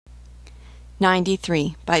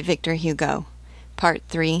93 by Victor Hugo, Part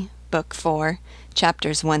 3, Book 4,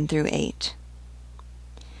 Chapters 1 through 8.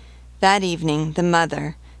 That evening the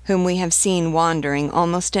mother, whom we have seen wandering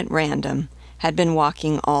almost at random, had been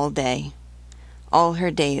walking all day. All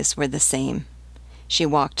her days were the same. She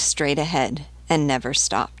walked straight ahead and never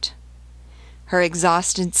stopped. Her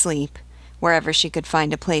exhausted sleep, wherever she could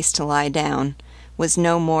find a place to lie down, was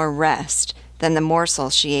no more rest than the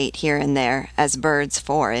morsels she ate here and there, as birds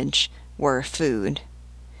forage, were food.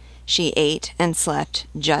 She ate and slept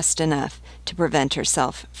just enough to prevent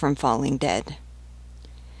herself from falling dead.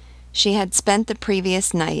 She had spent the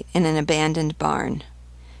previous night in an abandoned barn.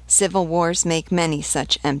 Civil wars make many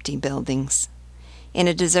such empty buildings. In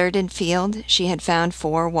a deserted field she had found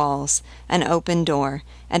 4 walls, an open door,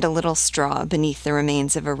 and a little straw beneath the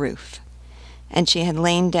remains of a roof. And she had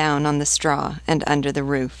lain down on the straw and under the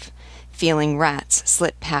roof, feeling rats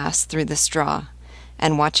slip past through the straw,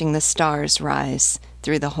 and watching the stars rise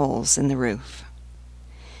through the holes in the roof.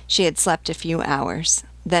 She had slept a few hours,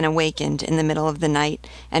 then awakened in the middle of the night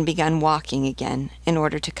and begun walking again in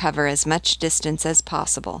order to cover as much distance as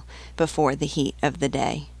possible before the heat of the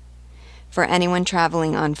day. For anyone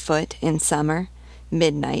traveling on foot in summer,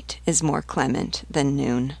 midnight is more clement than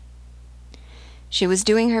noon. She was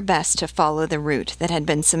doing her best to follow the route that had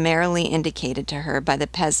been summarily indicated to her by the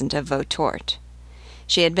peasant of Vautort.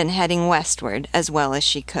 She had been heading westward as well as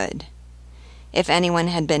she could. If anyone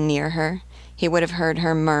had been near her, he would have heard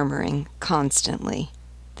her murmuring constantly,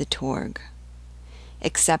 "the Tourgue."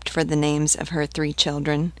 Except for the names of her 3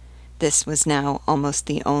 children, this was now almost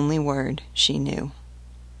the only word she knew.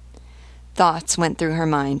 Thoughts went through her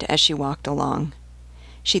mind as she walked along.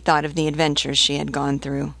 She thought of the adventures she had gone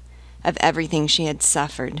through, of everything she had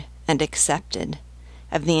suffered and accepted,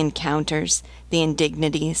 of the encounters, the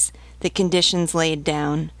indignities, the conditions laid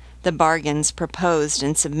down, the bargains proposed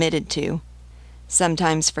and submitted to,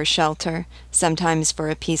 sometimes for shelter, sometimes for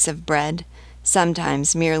a piece of bread,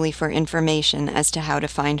 sometimes merely for information as to how to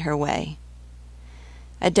find her way.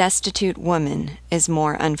 A destitute woman is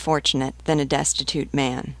more unfortunate than a destitute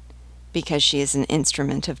man, because she is an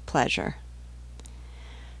instrument of pleasure.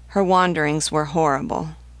 Her wanderings were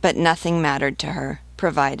horrible, but nothing mattered to her,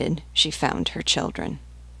 provided she found her children.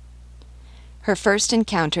 Her first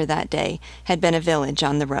encounter that day had been a village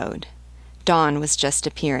on the road. Dawn was just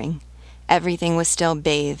appearing. Everything was still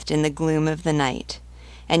bathed in the gloom of the night,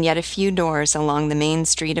 and yet a few doors along the main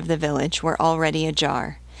street of the village were already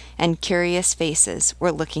ajar, and curious faces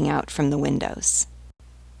were looking out from the windows.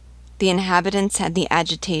 The inhabitants had the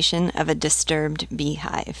agitation of a disturbed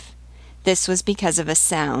beehive. This was because of a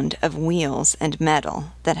sound of wheels and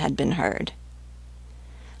metal that had been heard.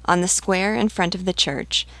 On the square in front of the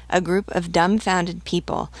church, a group of dumbfounded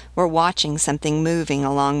people were watching something moving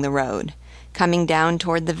along the road, coming down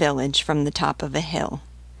toward the village from the top of a hill.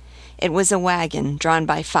 It was a wagon drawn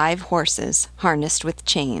by 5 horses, harnessed with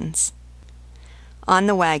chains. On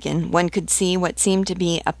the wagon one could see what seemed to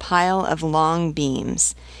be a pile of long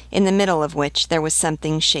beams, in the middle of which there was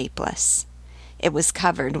something shapeless. It was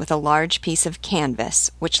covered with a large piece of canvas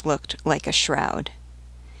which looked like a shroud.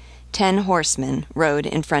 10 horsemen rode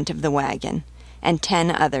in front of the wagon, and 10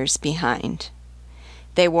 others behind.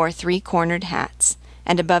 They wore 3-cornered hats,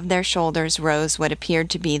 and above their shoulders rose what appeared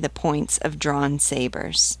to be the points of drawn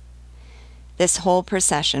sabers. This whole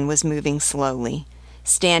procession was moving slowly,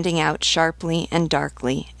 standing out sharply and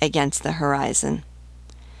darkly against the horizon.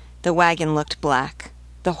 The wagon looked black,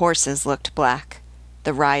 the horses looked black,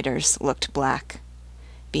 the riders looked black.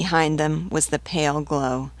 Behind them was the pale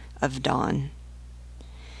glow of dawn.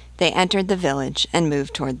 They entered the village and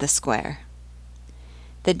moved toward the square.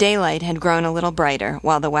 The daylight had grown a little brighter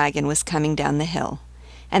while the wagon was coming down the hill,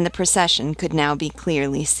 and the procession could now be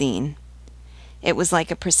clearly seen. It was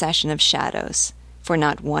like a procession of shadows, for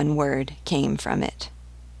not one word came from it.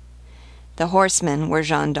 The horsemen were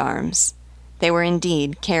gendarmes. They were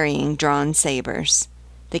indeed carrying drawn sabers.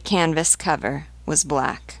 The canvas cover was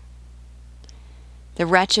black. The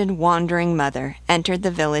wretched, wandering mother entered the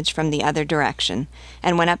village from the other direction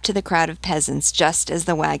and went up to the crowd of peasants just as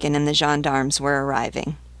the wagon and the gendarmes were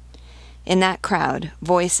arriving. In that crowd,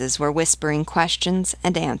 voices were whispering questions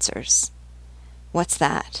and answers. "What's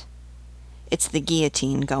that?" "It's the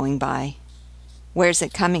guillotine going by." "Where's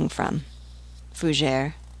it coming from?"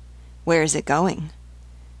 "Fougères." "Where is it going?"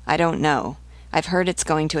 "I don't know. I've heard it's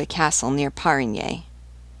going to a castle near Parigny."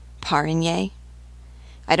 "Parigny?"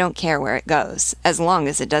 "I don't care where it goes, as long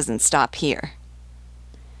as it doesn't stop here."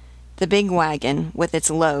 The big wagon, with its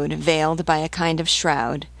load veiled by a kind of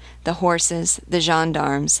shroud, the horses, the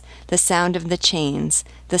gendarmes, the sound of the chains,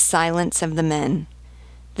 the silence of the men,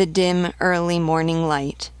 the dim, early morning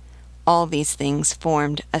light, All these things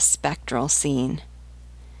formed a spectral scene.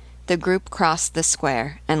 The group crossed the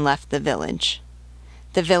square and left the village.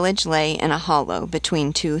 The village lay in a hollow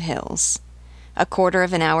between two hills. A quarter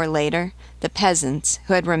of an hour later, the peasants,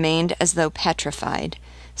 who had remained as though petrified,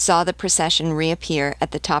 saw the procession reappear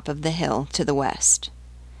at the top of the hill to the west.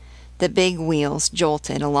 The big wheels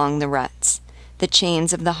jolted along the ruts. The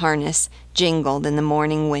chains of the harness jingled in the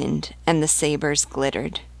morning wind, and the sabers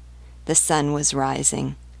glittered. The sun was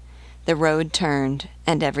rising. The road turned,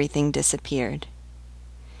 and everything disappeared.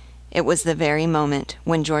 It was the very moment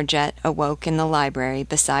when Georgette awoke in the library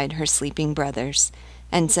beside her sleeping brothers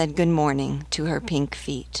and said good morning to her pink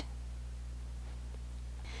feet.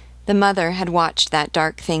 The mother had watched that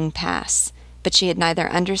dark thing pass, but she had neither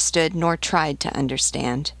understood nor tried to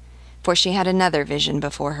understand, for she had another vision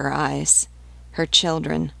before her eyes, her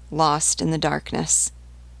children lost in the darkness.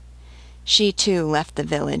 She too left the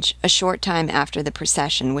village a short time after the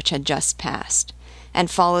procession which had just passed, and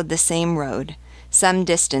followed the same road, some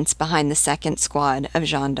distance behind the second squad of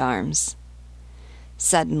gendarmes.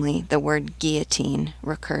 Suddenly the word guillotine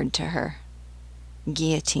recurred to her.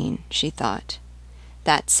 Guillotine, she thought.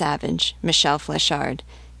 That savage, Michel Fléchard,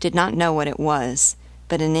 did not know what it was,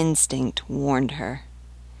 but an instinct warned her.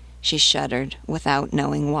 She shuddered without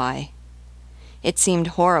knowing why. It seemed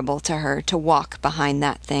horrible to her to walk behind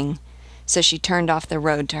that thing, so she turned off the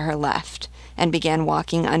road to her left and began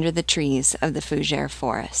walking under the trees of the Fougère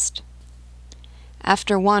forest.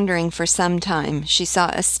 After wandering for some time, she saw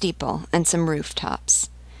a steeple and some rooftops.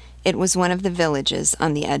 It was one of the villages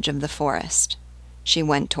on the edge of the forest. She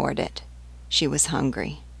went toward it. She was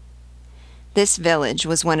hungry. This village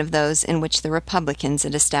was one of those in which the Republicans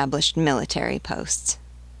had established military posts.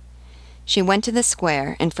 She went to the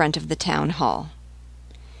square in front of the town hall.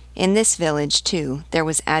 In this village, too, there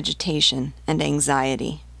was agitation and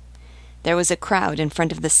anxiety. There was a crowd in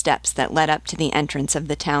front of the steps that led up to the entrance of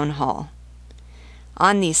the town hall.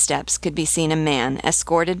 On these steps could be seen a man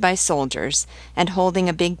escorted by soldiers and holding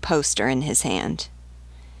a big poster in his hand.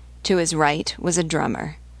 To his right was a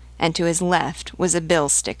drummer, and to his left was a bill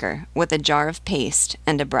sticker with a jar of paste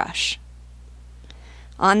and a brush.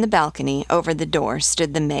 On the balcony over the door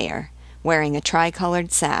stood the mayor, wearing a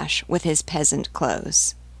tricolored sash with his peasant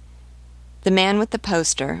clothes. The man with the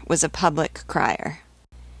poster was a public crier.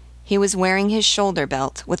 He was wearing his shoulder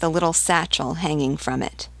belt with a little satchel hanging from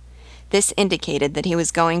it. This indicated that he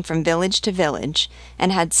was going from village to village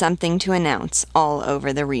and had something to announce all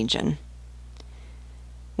over the region.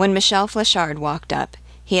 When Michel Fléchard walked up,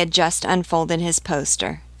 he had just unfolded his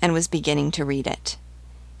poster and was beginning to read it.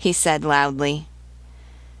 He said loudly,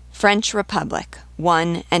 "French Republic,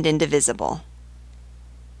 one and indivisible."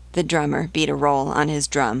 The drummer beat a roll on his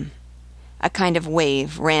drum. A kind of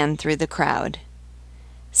wave ran through the crowd.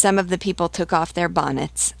 Some of the people took off their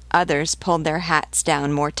bonnets, others pulled their hats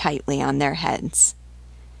down more tightly on their heads.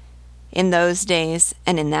 In those days,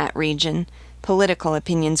 and in that region, political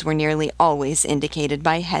opinions were nearly always indicated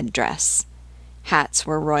by headdress. Hats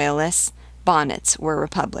were royalists, bonnets were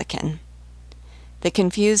republican. The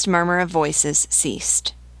confused murmur of voices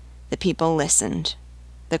ceased. The people listened.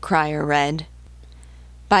 The crier read,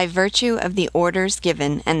 "By virtue of the orders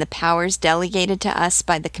given and the powers delegated to us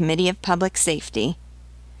by the Committee of Public Safety."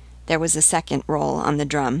 There was a second roll on the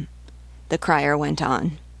drum. The crier went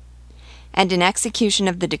on. "And in execution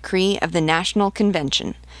of the decree of the National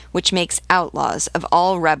Convention, which makes outlaws of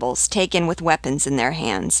all rebels taken with weapons in their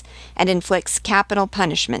hands, and inflicts capital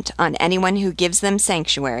punishment on anyone who gives them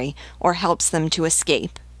sanctuary or helps them to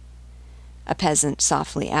escape." A peasant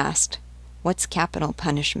softly asked, "What's capital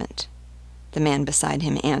punishment?" The man beside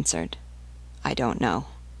him answered, "I don't know."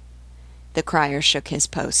 The crier shook his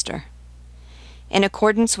poster. "In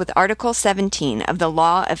accordance with Article 17 of the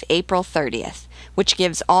law of April 30th, which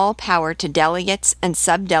gives all power to delegates and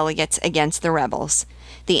subdelegates against the rebels,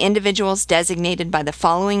 the individuals designated by the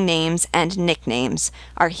following names and nicknames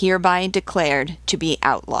are hereby declared to be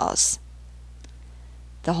outlaws."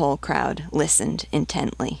 The whole crowd listened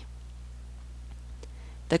intently.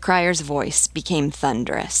 The crier's voice became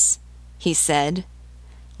thunderous. He said,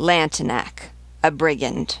 "Lantenac, a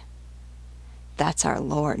brigand." "That's our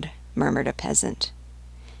lord," murmured a peasant.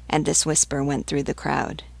 And this whisper went through the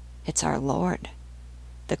crowd. "It's our lord."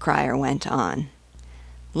 The crier went on.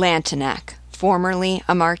 "Lantenac, formerly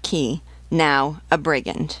a marquis, now a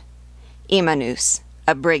brigand. Imanus,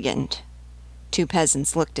 a brigand." Two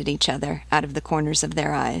peasants looked at each other out of the corners of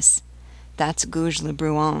their eyes. "That's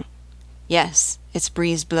Gouge-le-Bruant." "Yes, it's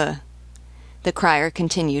Brise-Bleu." The crier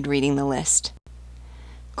continued reading the list.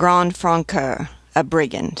 "Grand Francoeur, a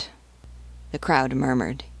brigand." The crowd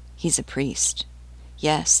murmured, "He's a priest."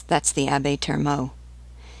 "Yes, that's the Abbé Termeau."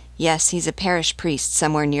 Yes, he's a parish priest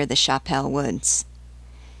somewhere near the Chapelle woods.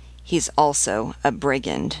 He's also a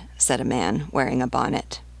brigand, said a man wearing a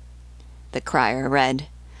bonnet. The crier read,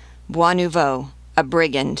 Bois Nouveau, a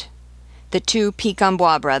brigand. The two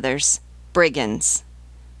Pic-en-Bois brothers, brigands.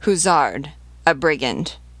 Houzard, a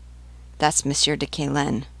brigand. That's Monsieur de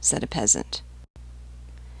Quélen, said a peasant.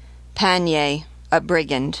 Panier, a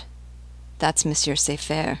brigand. That's Monsieur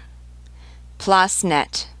Seifer. Place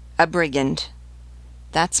Net, a brigand.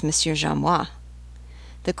 That's Monsieur Jamois.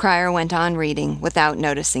 The crier went on reading without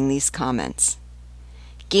noticing these comments.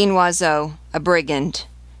 Guinoiseau, a brigand.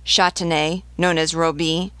 Châtenay, known as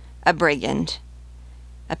Roby, a brigand.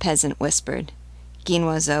 A peasant whispered,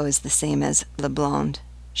 Guinoiseau is the same as Le Blonde.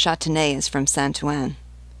 Châtenay is from Saint-Ouen.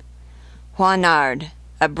 Juanard,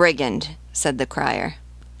 a brigand, said the crier.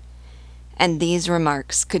 And these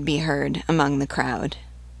remarks could be heard among the crowd.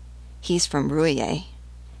 He's from Rouillé.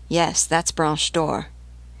 Yes, that's Branche d'Or.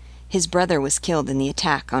 His brother was killed in the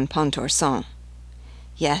attack on Pontorson.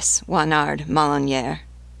 Yes, Juanard Malonière.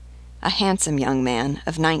 A handsome young man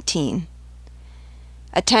of 19.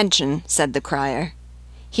 Attention, said the crier.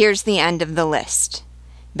 Here's the end of the list.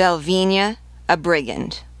 Belvigne, a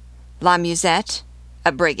brigand. La Musette,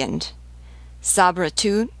 a brigand.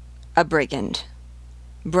 Sabretout, a brigand.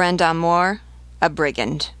 Brandamour, a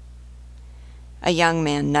brigand. A young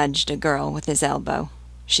man nudged a girl with his elbow.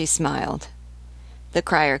 She smiled. The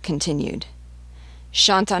crier continued.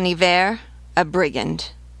 Chantaniver, a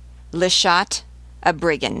brigand. Le Chat, a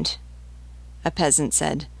brigand. A peasant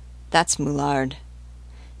said, That's Moulard.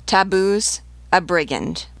 Tabous, a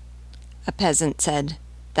brigand. A peasant said,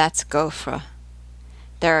 That's Gaufre.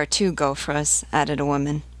 There are two Gaufres, added a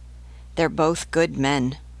woman. They're both good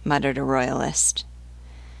men, muttered a royalist.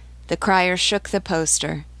 The crier shook the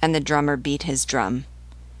poster, and the drummer beat his drum.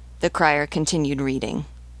 The crier continued reading.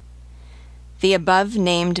 The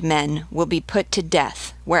above-named men will be put to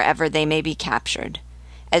death wherever they may be captured,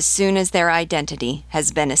 as soon as their identity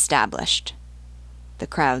has been established. The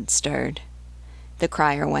crowd stirred. The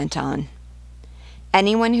crier went on.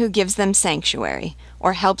 Anyone who gives them sanctuary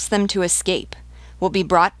or helps them to escape will be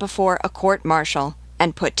brought before a court-martial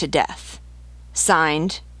and put to death.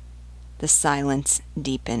 Signed, the silence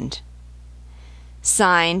deepened.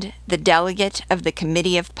 Signed, the delegate of the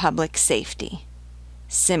Committee of Public Safety,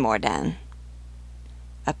 Simordan.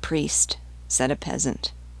 A priest, said a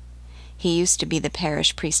peasant. He used to be the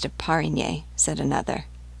parish priest of Parigny, said another.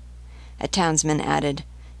 A townsman added,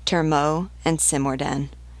 Termeau and Simordan,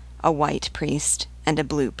 a white priest and a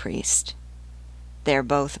blue priest. They're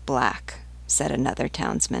both black, said another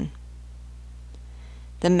townsman.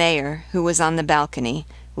 The mayor, who was on the balcony,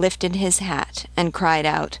 lifted his hat and cried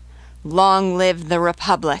out, Long live the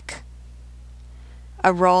Republic!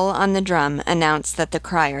 A roll on the drum announced that the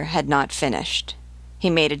crier had not finished. He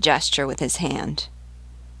made a gesture with his hand.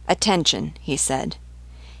 Attention, he said.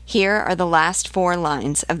 Here are the last 4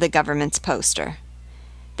 lines of the government's poster.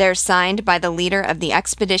 They're signed by the leader of the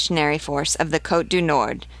Expeditionary Force of the Côte du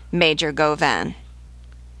Nord, Major Gauvin.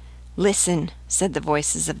 Listen, said the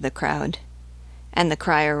voices of the crowd. And the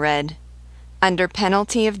crier read, Under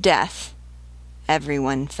penalty of death.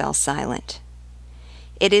 Everyone fell silent.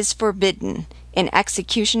 It is forbidden, in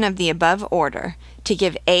execution of the above order, to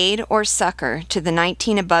give aid or succor to the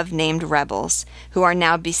 19 above-named rebels, who are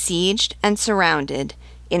now besieged and surrounded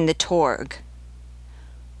in the Tourgue.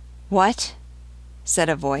 What? Said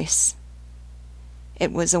a voice.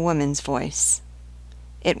 It was a woman's voice.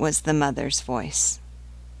 It was the mother's voice.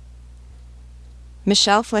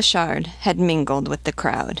 Michel Flechard had mingled with the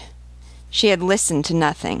crowd. She had listened to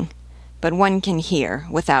nothing, but one can hear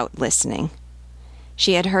without listening.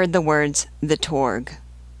 She had heard the words, the Tourgue.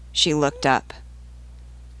 She looked up.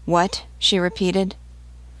 What? She repeated.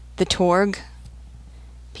 The Tourgue?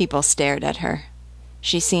 People stared at her.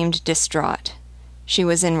 She seemed distraught. She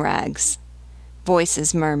was in rags.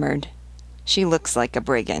 Voices murmured, She looks like a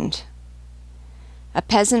brigand. A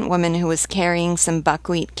peasant woman who was carrying some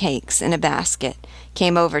buckwheat cakes in a basket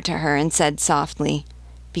came over to her and said softly,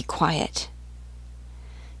 Be quiet.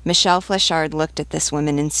 Michel Flechard looked at this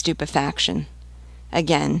woman in stupefaction.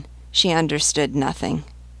 Again, she understood nothing.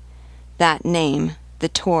 That name, the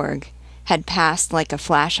Tourgue, had passed like a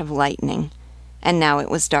flash of lightning, and now it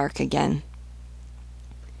was dark again.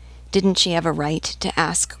 Didn't she have a right to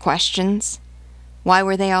ask questions? Why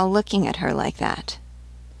were they all looking at her like that?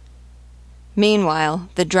 Meanwhile,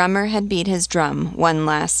 the drummer had beat his drum one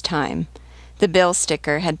last time. The bill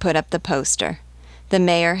sticker had put up the poster. The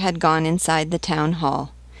mayor had gone inside the town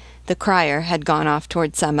hall. The crier had gone off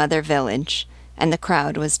toward some other village, and the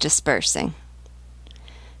crowd was dispersing.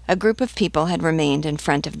 A group of people had remained in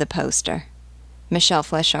front of the poster. Michel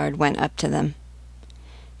Fléchard went up to them.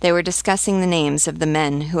 They were discussing the names of the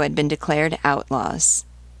men who had been declared outlaws.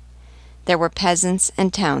 There were peasants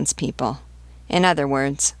and townspeople, in other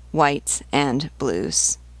words, whites and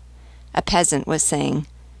blues. A peasant was saying,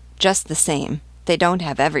 "Just the same, they don't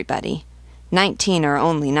have everybody. 19 are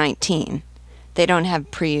only 19. They don't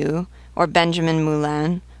have Priou, or Benjamin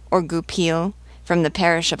Moulin, or Goupil from the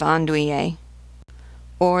parish of Andouillé.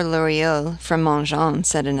 Or Loriol from Montjean,"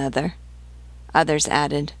 said another. Others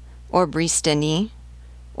added, "Or Bristeny,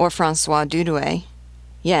 or François Dudoué.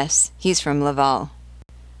 Yes, he's from Laval.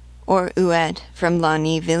 Or Huet from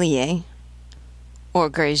Lagny-Villiers. Or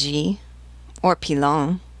Grégy, or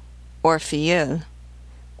Pilon, or Filleul,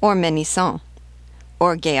 or Ménisson,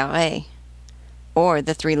 or Guéret, or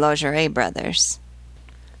the 3 Logeray brothers,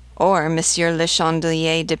 or Monsieur Le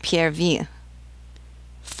Chandelier de Pierreville."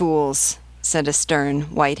 "Fools," said a stern,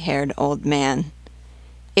 white-haired old man.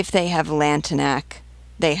 "If they have Lantenac,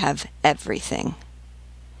 they have everything."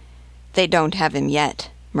 "They don't have him yet,"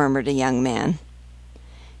 murmured a young man.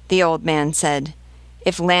 The old man said,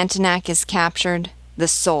 "If Lantenac is captured, the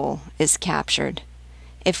soul is captured.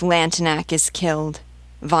 If Lantenac is killed,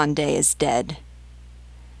 Vendée is dead."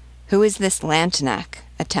 "Who is this Lantenac?"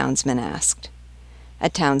 a townsman asked. A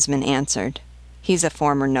townsman answered, "He's a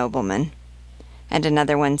former nobleman." And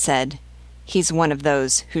another one said, "He's one of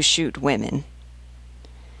those who shoot women."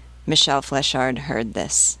 Michel Fléchard heard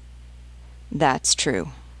this. "That's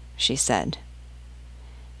true," she said.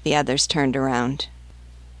 The others turned around.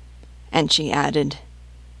 And she added,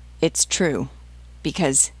 "It's true,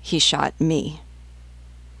 because he shot me."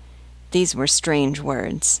 These were strange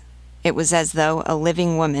words. It was as though a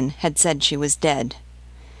living woman had said she was dead.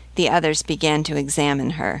 The others began to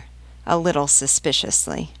examine her, a little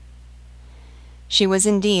suspiciously. She was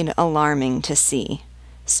indeed alarming to see,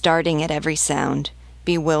 starting at every sound,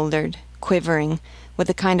 bewildered, quivering, with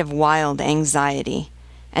a kind of wild anxiety,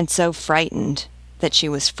 and so frightened that she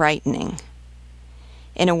was frightening.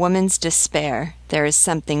 In a woman's despair there is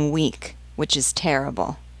something weak which is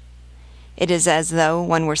terrible. It is as though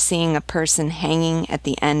one were seeing a person hanging at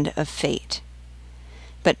the end of fate.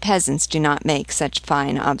 But peasants do not make such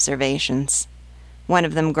fine observations. One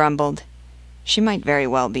of them grumbled, "She might very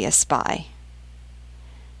well be a spy."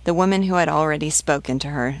 The woman who had already spoken to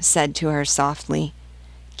her said to her softly,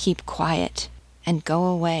 "Keep quiet and go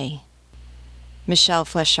away." Michel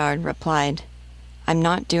Fléchard replied, "I'm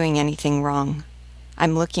not doing anything wrong.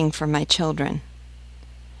 I'm looking for my children."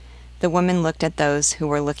 The woman looked at those who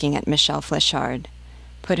were looking at Michel Fléchard,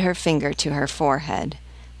 put her finger to her forehead,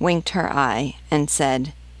 winked her eye, and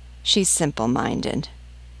said, "She's simple-minded."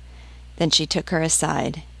 Then she took her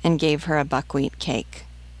aside and gave her a buckwheat cake.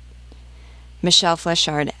 Michel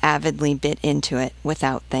Fléchard avidly bit into it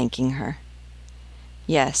without thanking her.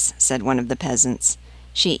 "Yes," said one of the peasants,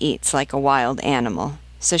 "she eats like a wild animal,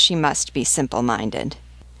 so she must be simple-minded."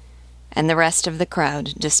 And the rest of the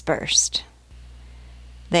crowd dispersed.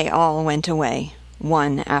 They all went away,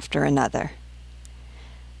 one after another.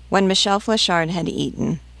 When Michel Fléchard had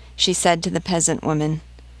eaten, she said to the peasant woman,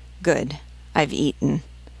 "Good, I've eaten.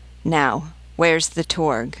 Now, where's the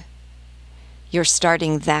Tourgue?" "You're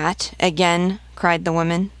starting that again?" cried the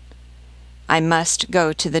woman. "I must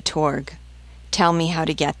go to the Tourgue. Tell me how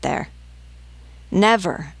to get there."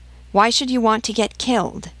 "Never! Why should you want to get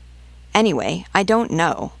killed? Anyway, I don't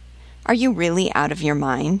know. Are you really out of your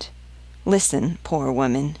mind? Listen, poor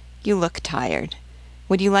woman, you look tired.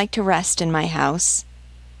 Would you like to rest in my house?"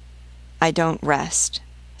 "I don't rest,"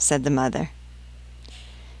 said the mother.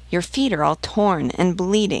 "Your feet are all torn and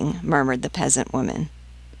bleeding," murmured the peasant woman.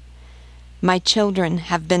 "My children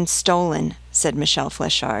have been stolen," said Michel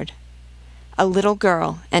Fléchard. "A little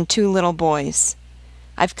girl and 2 little boys.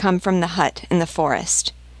 I've come from the hut in the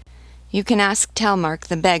forest. You can ask Telmark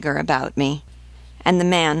the beggar about me, and the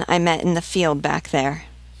man I met in the field back there.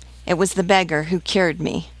 It was the beggar who cured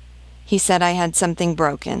me. He said I had something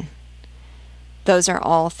broken. Those are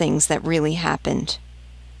all things that really happened.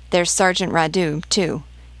 There's Sergeant Radoub, too.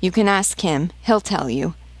 You can ask him. He'll tell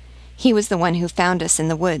you. He was the one who found us in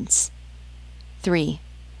the woods. 3.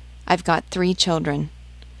 I've got 3 children.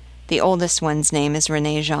 The oldest one's name is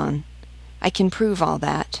René Jean. I can prove all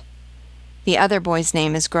that. The other boy's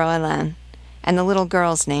name is Groelin, and the little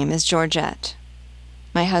girl's name is Georgette.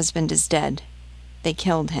 My husband is dead. They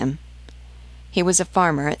killed him. He was a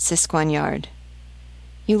farmer at Siscoignard.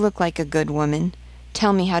 You look like a good woman.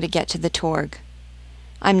 Tell me how to get to the Tourgue.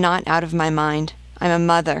 I'm not out of my mind. I'm a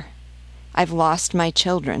mother. I've lost my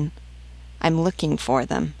children. I'm looking for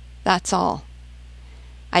them. That's all.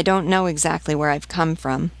 I don't know exactly where I've come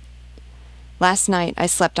from. Last night I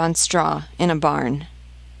slept on straw in a barn.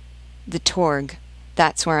 The Tourgue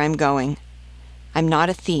That's where I'm going. I'm not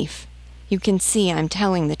a thief. You can see I'm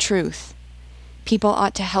telling the truth. People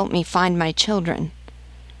ought to help me find my children.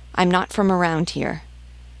 I'm not from around here.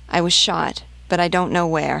 I was shot, but I don't know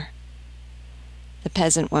where." The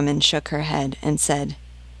peasant woman shook her head and said,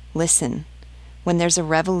 "Listen, when there's a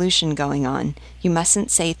revolution going on, you mustn't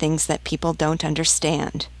say things that people don't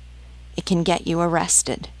understand. It can get you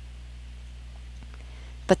arrested."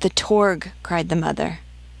 "But the Torg," cried the mother.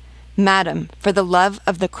 "Madam, for the love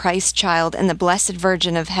of the Christ child and the Blessed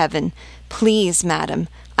Virgin of Heaven, please, madam,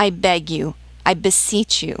 I beg you, I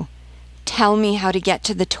beseech you, tell me how to get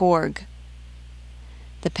to the Torg."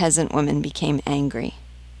 The peasant woman became angry.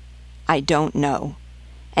 "I don't know.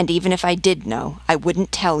 And even if I did know, I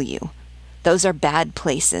wouldn't tell you. Those are bad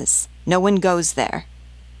places. No one goes there."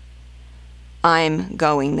 "I'm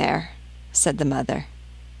going there," said the mother,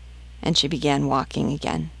 and she began walking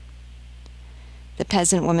again. The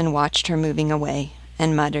peasant woman watched her moving away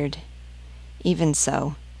and muttered, "Even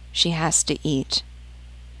so, she has to eat."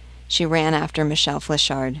 She ran after Michel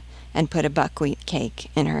Fleischard and put a buckwheat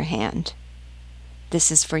cake in her hand.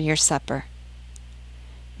 "This is for your supper."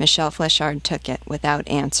 Michel Fleischard took it without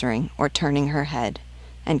answering or turning her head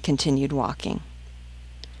and continued walking.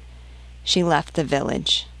 She left the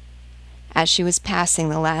village. As she was passing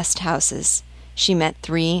the last houses, she met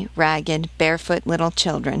 3 ragged, barefoot little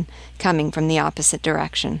children coming from the opposite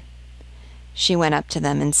direction. She went up to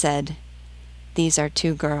them and said, "These are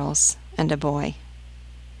 2 girls and a boy."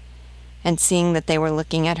 And seeing that they were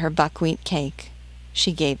looking at her buckwheat cake,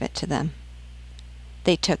 she gave it to them.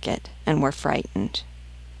 They took it and were frightened.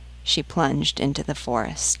 She plunged into the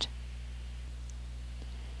forest.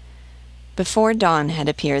 Before dawn had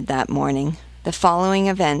appeared that morning, the following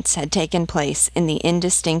events had taken place in the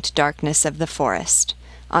indistinct darkness of the forest,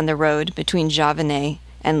 on the road between Javanais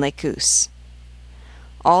and Les Cousses.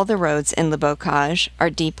 All the roads in Le Bocage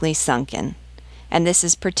are deeply sunken, and this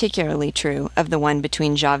is particularly true of the one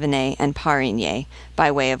between Javanais and Parigny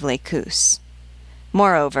by way of Les Cousses.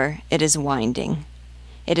 Moreover, it is winding.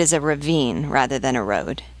 It is a ravine rather than a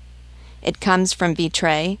road. It comes from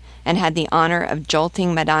Vitré and had the honor of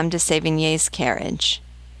jolting Madame de Sévigné's carriage.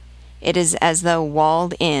 It is as though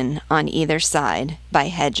walled in on either side by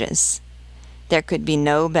hedges. There could be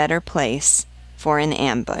no better place for an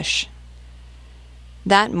ambush.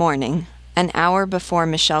 That morning, an hour before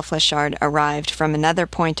Michel Fleischard arrived from another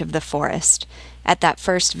point of the forest, at that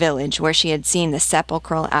first village where she had seen the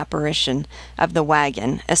sepulchral apparition of the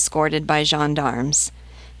wagon escorted by gendarmes,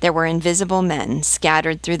 there were invisible men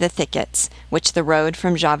scattered through the thickets which the road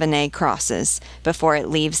from Javanais crosses before it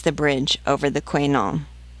leaves the bridge over the Quénon.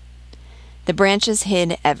 The branches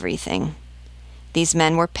hid everything. These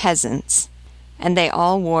men were peasants, and they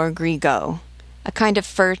all wore grigots, a kind of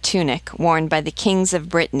fur tunic worn by the kings of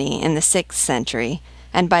Brittany in the 6th century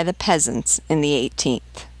and by the peasants in the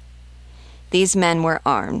 18th. These men were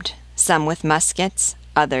armed, some with muskets,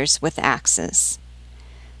 others with axes.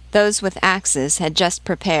 Those with axes had just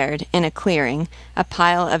prepared, in a clearing, a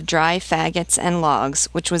pile of dry faggots and logs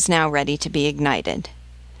which was now ready to be ignited.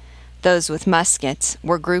 Those with muskets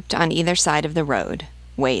were grouped on either side of the road,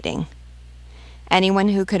 waiting. Anyone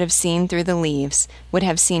who could have seen through the leaves would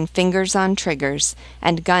have seen fingers on triggers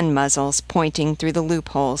and gun muzzles pointing through the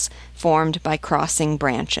loopholes formed by crossing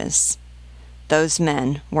branches. Those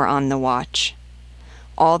men were on the watch.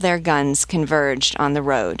 All their guns converged on the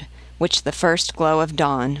road, which the first glow of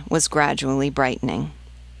dawn was gradually brightening.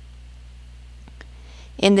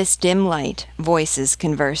 In this dim light, voices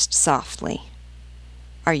conversed softly.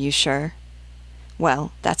 "Are you sure?"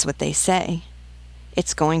 "Well, that's what they say."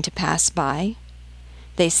 "It's going to pass by?"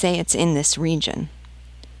 "They say it's in this region."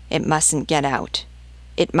 "It mustn't get out.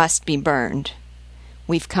 It must be burned."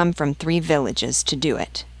 "We've come from 3 villages to do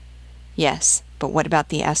it." "Yes, but what about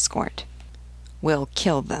the escort?" "We'll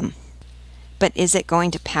kill them." "But is it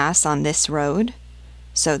going to pass on this road?"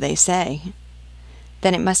 "So they say."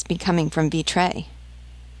 "Then it must be coming from Vitré."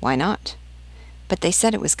 "Why not?" "But they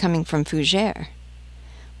said it was coming from Fougères."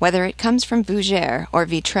 "Whether it comes from Fougères or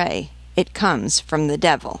Vitré, it comes from the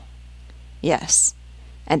devil." "Yes."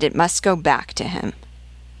 "And it must go back to him."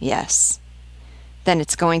 "Yes." "Then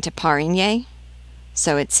it's going to Parigny?"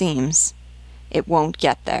 "So it seems." "It won't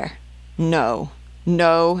get there." "No,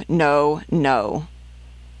 no, no, no."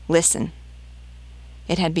 "Listen."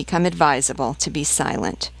 It had become advisable to be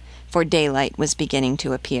silent, for daylight was beginning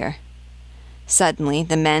to appear. Suddenly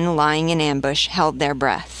the men lying in ambush held their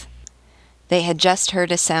breath. They had just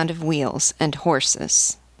heard a sound of wheels and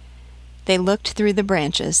horses. They looked through the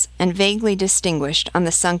branches and vaguely distinguished on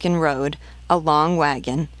the sunken road a long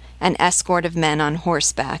wagon, an escort of men on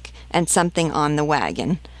horseback, and something on the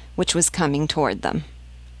wagon, which was coming toward them.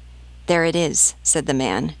 "There it is," said the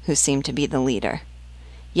man, who seemed to be the leader.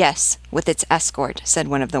 "Yes, with its escort," said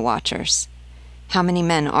one of the watchers. "How many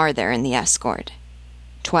men are there in the escort?"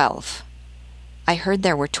 12. "I heard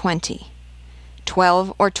there were 20.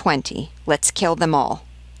 12 or 20, let's kill them all.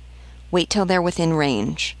 Wait till they're within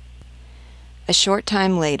range." A short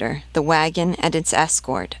time later, the wagon and its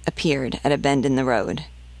escort appeared at a bend in the road.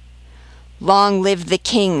 "Long live the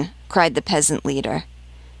king!" cried the peasant leader.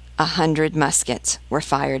 100 muskets were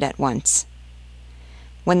fired at once.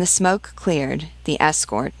 When the smoke cleared, the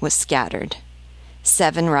escort was scattered.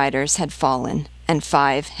 7 riders had fallen, and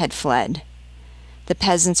 5 had fled. The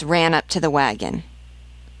peasants ran up to the wagon.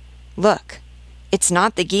 "Look, it's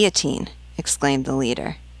not the guillotine," exclaimed the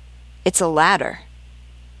leader. "It's a ladder."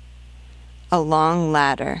 A long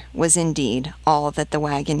ladder was indeed all that the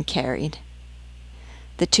wagon carried.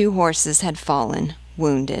 The 2 horses had fallen,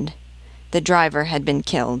 wounded. The driver had been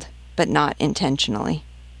killed, but not intentionally.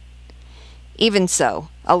 "Even so,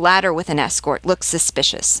 a ladder with an escort looks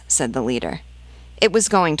suspicious," said the leader. "It was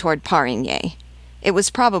going toward Parigny. It was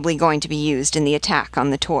probably going to be used in the attack on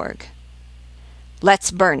the Tourgue."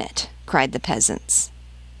 "Let's burn it," cried the peasants.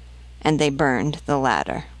 And they burned the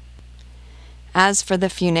ladder. As for the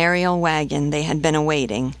funereal wagon they had been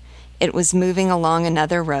awaiting, it was moving along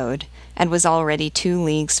another road, and was already 2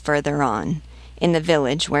 leagues further on, in the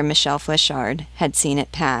village where Michel Fléchard had seen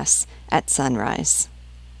it pass at sunrise.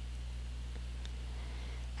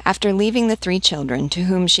 After leaving the 3 children to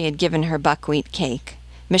whom she had given her buckwheat cake,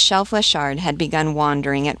 Michel Fléchard had begun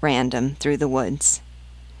wandering at random through the woods.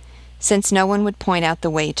 Since no one would point out the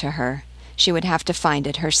way to her, she would have to find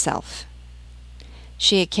it herself.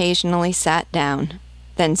 She occasionally sat down,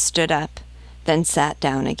 then stood up, then sat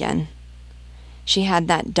down again. She had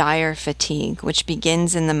that dire fatigue which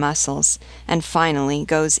begins in the muscles and finally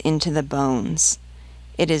goes into the bones.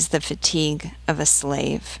 It is the fatigue of a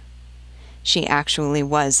slave. She actually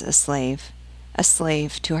was a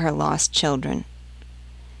slave to her lost children.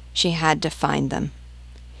 She had to find them.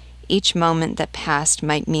 Each moment that passed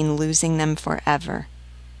might mean losing them forever.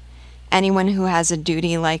 Anyone who has a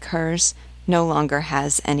duty like hers no longer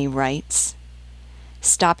has any rights.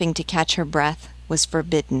 Stopping to catch her breath was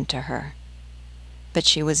forbidden to her. But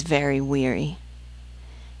she was very weary.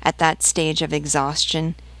 At that stage of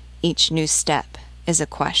exhaustion, each new step is a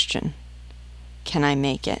question. Can I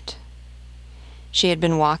make it? She had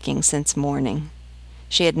been walking since morning.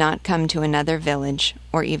 She had not come to another village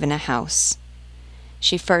or even a house.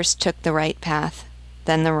 She first took the right path,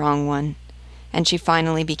 then the wrong one, and she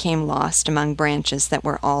finally became lost among branches that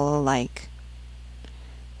were all alike.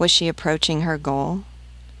 Was she approaching her goal?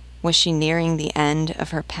 Was she nearing the end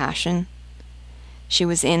of her passion? She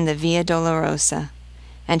was in the Via Dolorosa,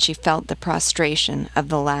 and she felt the prostration of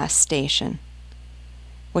the last station.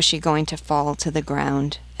 Was she going to fall to the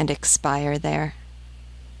ground and expire there?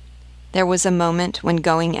 There was a moment when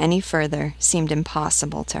going any further seemed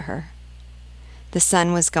impossible to her. The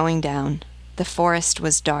sun was going down, the forest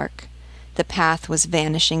was dark, the path was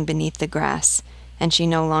vanishing beneath the grass, and she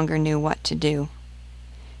no longer knew what to do.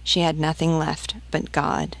 She had nothing left but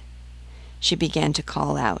God. She began to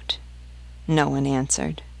call out. No one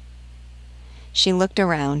answered. She looked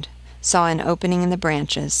around, saw an opening in the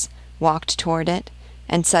branches, walked toward it,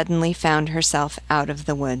 and suddenly found herself out of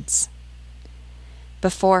the woods.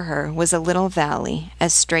 Before her was a little valley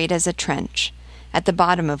as straight as a trench, at the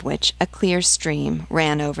bottom of which a clear stream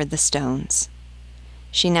ran over the stones.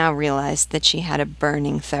 She now realized that she had a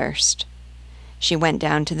burning thirst. She went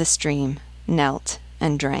down to the stream, knelt,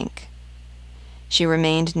 and drank. She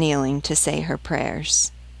remained kneeling to say her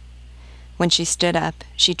prayers. When she stood up,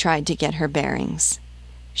 she tried to get her bearings.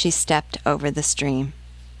 She stepped over the stream.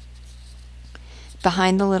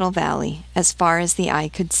 Behind the little valley, as far as the eye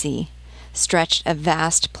could see, stretched a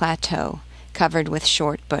vast plateau covered with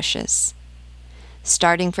short bushes.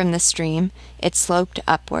 Starting from the stream, it sloped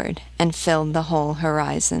upward and filled the whole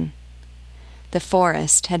horizon. The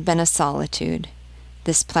forest had been a solitude.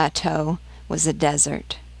 This plateau was a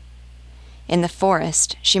desert. In the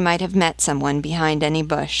forest, she might have met someone behind any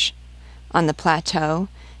bush. On the plateau,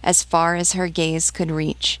 as far as her gaze could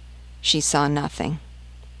reach, she saw nothing.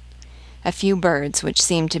 A few birds, which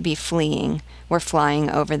seemed to be fleeing, were flying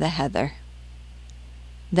over the heather.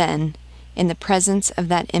 Then, in the presence of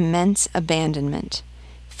that immense abandonment,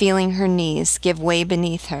 feeling her knees give way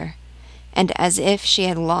beneath her, and as if she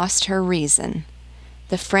had lost her reason,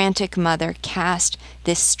 the frantic mother cast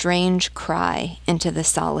this strange cry into the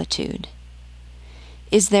solitude.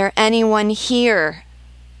 "Is there anyone here?"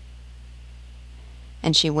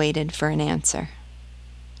 And she waited for an answer.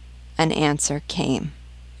 An answer came.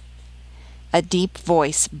 A deep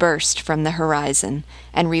voice burst from the horizon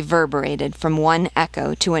and reverberated from one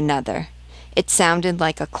echo to another. It sounded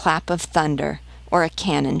like a clap of thunder or a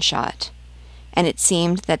cannon shot, and it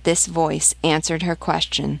seemed that this voice answered her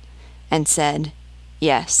question and said,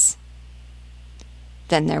 "Yes."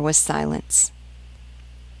 Then there was silence.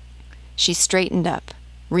 She straightened up,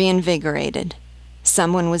 reinvigorated.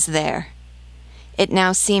 Someone was there. It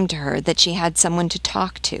now seemed to her that she had someone to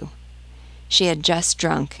talk to. She had just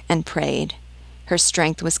drunk and prayed. Her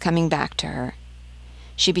strength was coming back to her.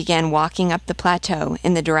 She began walking up the plateau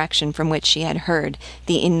in the direction from which she had heard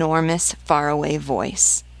the enormous, faraway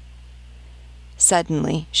voice.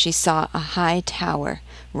 Suddenly, she saw a high tower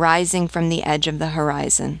rising from the edge of the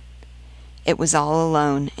horizon. It was all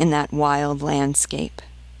alone in that wild landscape.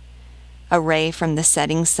 A ray from the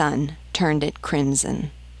setting sun turned it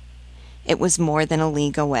crimson. It was more than a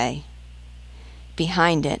league away.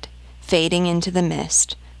 Behind it, fading into the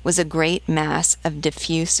mist, was a great mass of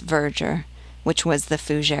diffuse verdure, which was the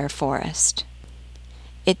fougere forest.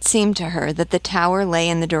 It seemed to her that the tower lay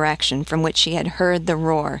in the direction from which she had heard the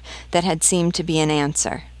roar that had seemed to be an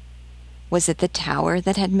answer. Was it the tower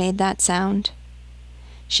that had made that sound?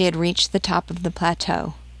 She had reached the top of the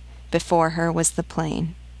plateau. Before her was the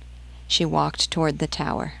plain. She walked toward the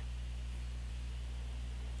tower.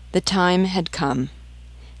 The time had come.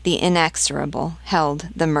 The inexorable held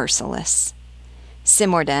the merciless.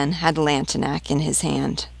 Simordan had Lantenac in his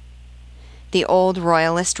hand. The old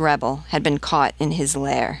royalist rebel had been caught in his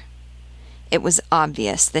lair. It was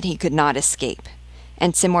obvious that he could not escape,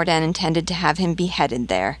 and Simordan intended to have him beheaded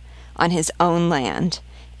there, on his own land,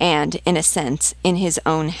 and, in a sense, in his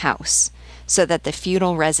own house, so that the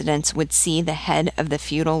feudal residents would see the head of the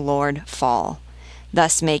feudal lord fall,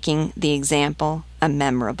 thus making the example a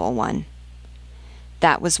memorable one.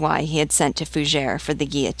 That was why he had sent to Fougere for the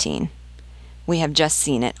guillotine. We have just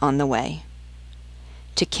seen it on the way.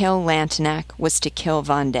 To kill Lantenac was to kill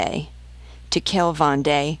Vendée. To kill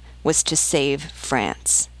Vendée was to save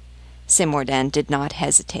France. Simordan did not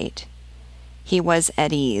hesitate. He was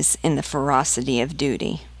at ease in the ferocity of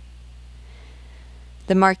duty.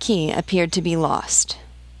 The Marquis appeared to be lost.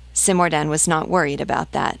 Simordan was not worried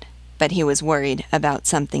about that, but he was worried about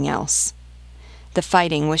something else. The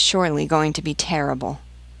fighting was surely going to be terrible.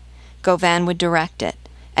 Gauvin would direct it,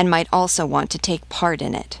 and might also want to take part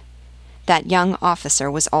in it. That young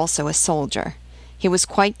officer was also a soldier. He was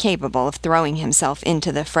quite capable of throwing himself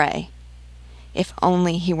into the fray. If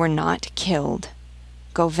only he were not killed.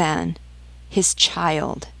 Gauvin, his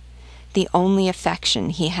child, the only affection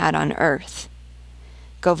he had on earth.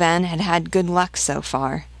 Gauvin had had good luck so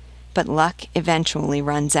far, but luck eventually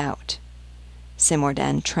runs out.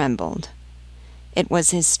 Simordan trembled. It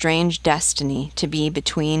was his strange destiny to be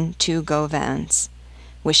between two Gauvins,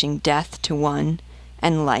 wishing death to one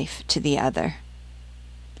and life to the other.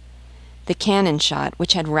 The cannon shot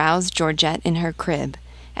which had roused Georgette in her crib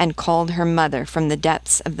and called her mother from the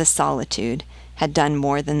depths of the solitude had done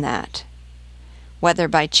more than that. Whether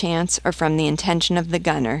by chance or from the intention of the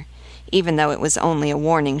gunner, even though it was only a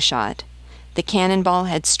warning shot, the cannonball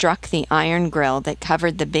had struck the iron grill that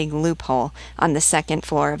covered the big loophole on the second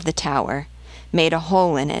floor of the tower, made a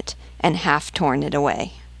hole in it, and half torn it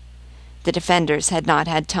away. The defenders had not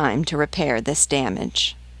had time to repair this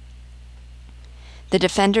damage. The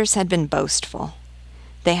defenders had been boastful.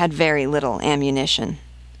 They had very little ammunition.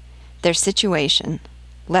 Their situation,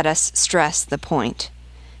 let us stress the point,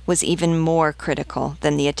 was even more critical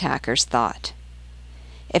than the attackers thought.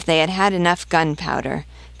 If they had had enough gunpowder,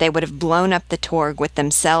 they would have blown up the Torg with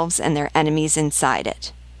themselves and their enemies inside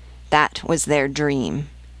it. That was their dream.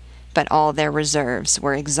 But all their reserves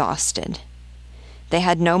were exhausted. They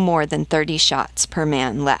had no more than 30 shots per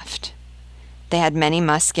man left. They had many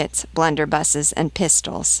muskets, blunderbusses, and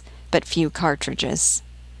pistols, but few cartridges.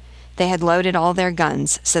 They had loaded all their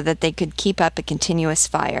guns so that they could keep up a continuous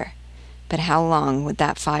fire, but how long would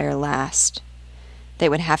that fire last? They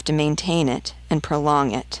would have to maintain it and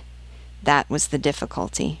prolong it. That was the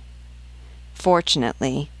difficulty.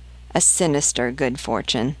 Fortunately, a sinister good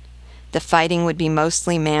fortune, the fighting would be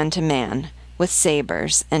mostly man-to-man, with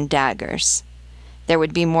sabers and daggers. There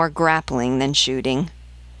would be more grappling than shooting.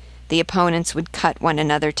 The opponents would cut one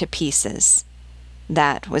another to pieces.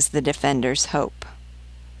 That was the defenders' hope.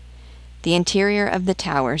 The interior of the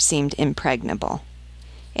tower seemed impregnable.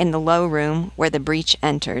 In the low room where the breach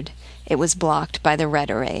entered, it was blocked by the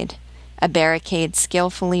retirade, a barricade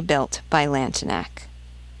skillfully built by Lantenac.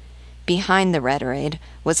 Behind the retirade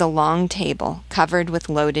was a long table covered with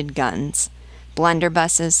loaded guns,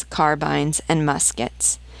 blunderbusses, carbines, and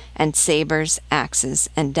muskets, and sabers, axes,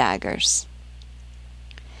 and daggers.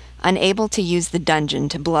 Unable to use the dungeon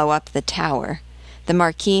to blow up the tower, the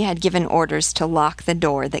Marquis had given orders to lock the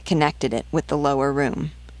door that connected it with the lower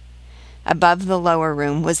room. Above the lower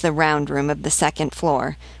room was the round room of the second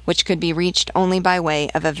floor, which could be reached only by way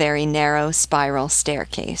of a very narrow spiral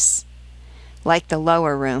staircase. Like the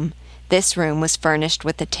lower room, this room was furnished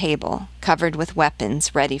with a table covered with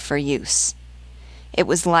weapons ready for use. It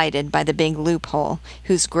was lighted by the big loophole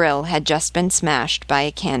whose grill had just been smashed by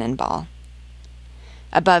a cannonball.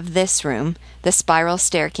 Above this room, the spiral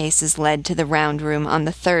staircases led to the round room on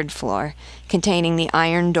the third floor, containing the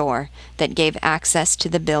iron door that gave access to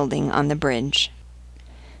the building on the bridge.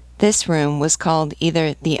 This room was called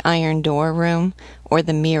either the iron door room or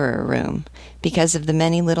the mirror room, because of the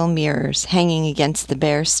many little mirrors hanging against the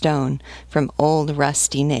bare stone from old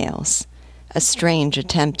rusty nails, a strange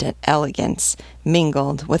attempt at elegance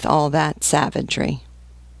mingled with all that savagery.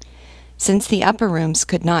 Since the upper rooms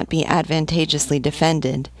could not be advantageously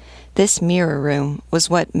defended, this mirror room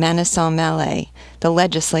was what Manasson Mallet, the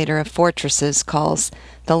legislator of fortresses, calls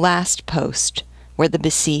the last post, where the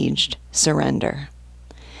besieged surrender.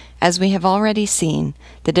 As we have already seen,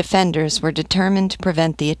 the defenders were determined to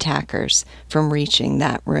prevent the attackers from reaching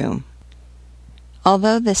that room.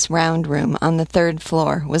 Although this round room on the third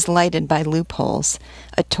floor was lighted by loopholes,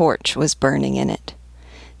 a torch was burning in it.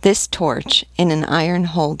 This torch, in an iron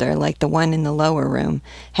holder like the one in the lower room,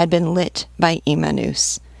 had been lit by I-VIII,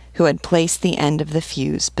 who had placed the end of the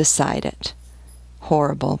fuse beside it.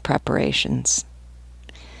 Horrible preparations.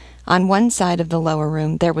 On one side of the lower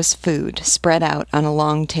room there was food spread out on a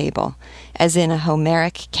long table, as in a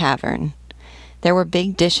Homeric cavern. There were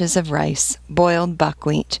big dishes of rice, boiled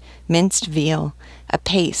buckwheat, minced veal, a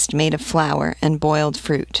paste made of flour and boiled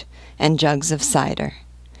fruit, and jugs of cider.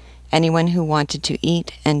 Anyone who wanted to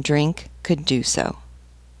eat and drink could do so.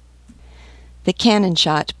 The cannon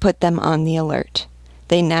shot put them on the alert.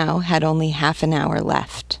 They now had only half an hour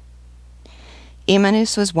left. I-VIII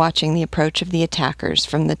was watching the approach of the attackers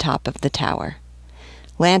from the top of the tower.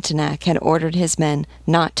 Lantenac had ordered his men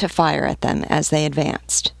not to fire at them as they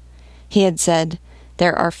advanced. He had said,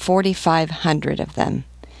 "There are 4,500 of them.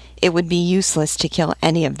 It would be useless to kill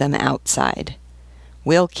any of them outside.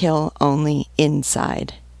 We'll kill only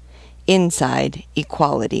inside. Inside,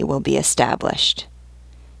 equality will be established."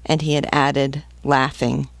 And he had added,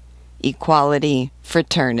 laughing, "Equality,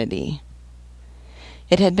 fraternity."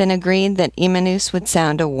 It had been agreed that I-VIII would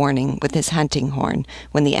sound a warning with his hunting horn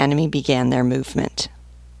when the enemy began their movement.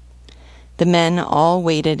 The men all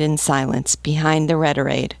waited in silence behind the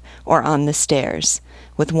retirade or on the stairs,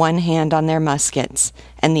 with one hand on their muskets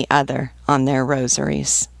and the other on their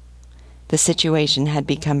rosaries. The situation had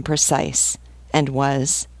become precise and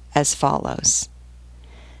was as follows.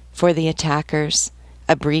 For the attackers,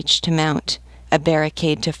 a breach to mount, a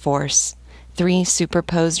barricade to force, 3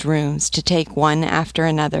 superposed rooms to take one after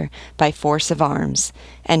another by force of arms,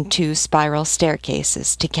 and 2 spiral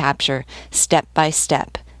staircases to capture step by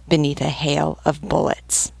step beneath a hail of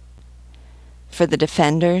bullets. For the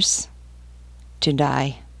defenders, to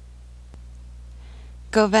die.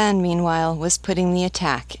 Gauvin, meanwhile, was putting the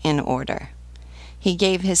attack in order. He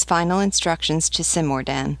gave his final instructions to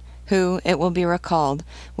Simordan, who, it will be recalled,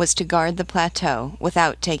 was to guard the plateau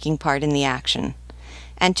without taking part in the action,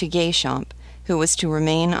 and to Guéchamp, who was to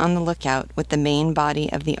remain on the lookout with the main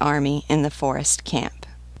body of the army in the forest camp.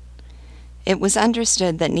 It was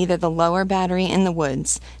understood that neither the lower battery in the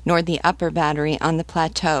woods nor the upper battery on the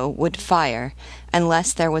plateau would fire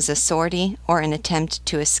unless there was a sortie or an attempt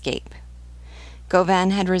to escape.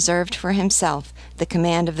 Gauvin had reserved for himself the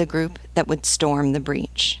command of the group that would storm the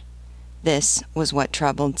breach. This was what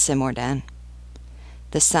troubled Simordan.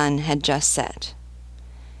 The sun had just set.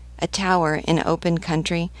 A tower in open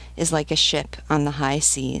country is like a ship on the high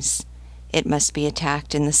seas. It must be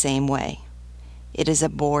attacked in the same way. It is a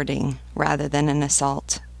boarding rather than an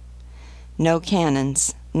assault. No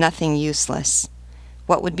cannons, nothing useless.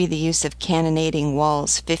 What would be the use of cannonading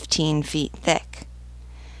walls 15 feet thick?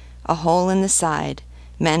 A hole in the side,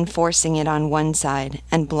 men forcing it on one side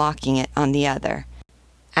and blocking it on the other.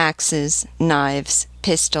 Axes, knives,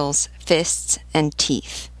 pistols, fists, and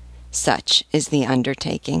teeth. Such is the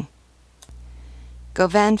undertaking.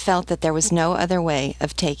 Gauvin felt that there was no other way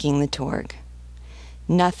of taking the Tourgue.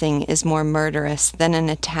 Nothing is more murderous than an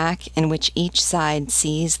attack in which each side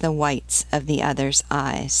sees the whites of the other's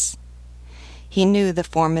eyes. He knew the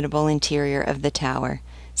formidable interior of the tower,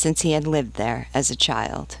 since he had lived there as a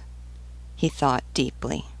child. He thought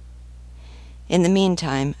deeply. In the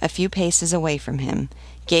meantime, a few paces away from him,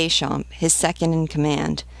 Guéchamp, his second in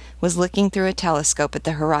command, was looking through a telescope at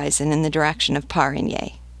the horizon in the direction of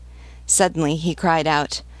Parigny. Suddenly he cried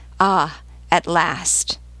out, "Ah, at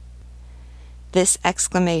last!" This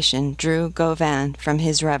exclamation drew Gauvin from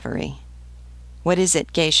his reverie. "What is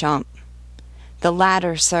it, Géchamp?" "The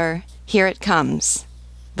ladder, sir. Here it comes."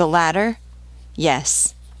 "The ladder?"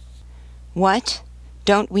 "Yes." "What?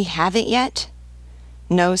 Don't we have it yet?"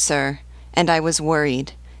 "No, sir, and I was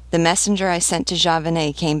worried. The messenger I sent to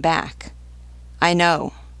Javannet came back." "I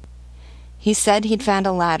know." "He said he'd found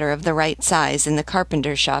a ladder of the right size in the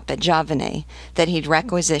carpenter's shop at Javannet, that he'd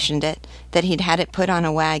requisitioned it, that he'd had it put on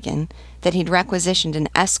a wagon, that he'd requisitioned an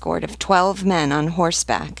escort of 12 men on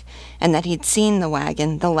horseback, and that he'd seen the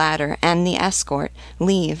wagon, the ladder, and the escort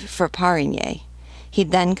leave for Parigny.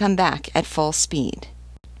 He'd then come back at full speed.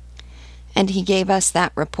 And he gave us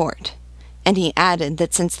that report. And he added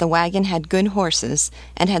that since the wagon had good horses,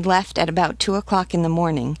 and had left at about 2 o'clock in the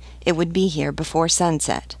morning, it would be here before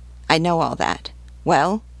sunset. I know all that.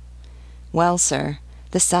 Well?" "Well, sir,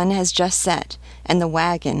 the sun has just set, and the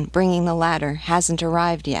wagon bringing the ladder hasn't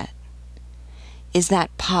arrived yet." "Is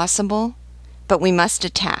that possible? But we must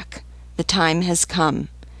attack. The time has come.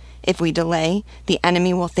 If we delay, the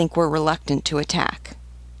enemy will think we're reluctant to attack."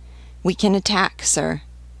 "We can attack, sir."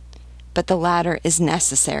 "But the ladder is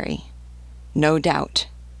necessary." "No doubt."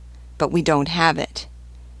 "But we don't have it."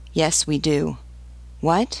 "Yes, we do."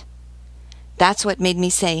 "What?" "That's what made me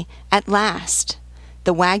say, 'At last!'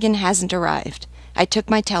 The wagon hasn't arrived. I took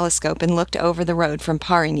my telescope and looked over the road from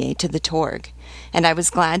Parigny to the Tourgue, and I was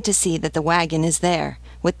glad to see that the wagon is there,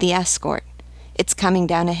 with the escort. It's coming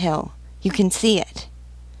down a hill. You can see it."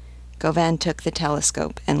 Gauvin took the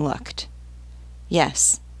telescope and looked.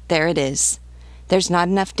 "Yes, there it is. There's not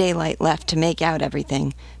enough daylight left to make out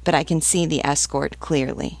everything, but I can see the escort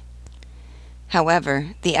clearly.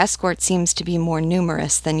 However, the escort seems to be more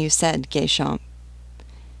numerous than you said, Géchamp."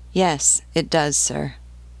 "Yes, it does, sir.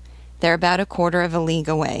 They're about 1/4 of a league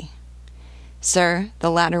away. Sir, the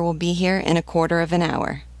ladder will be here in 1/4 of an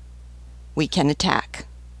hour. We can attack."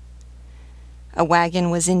 A wagon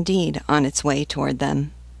was indeed on its way toward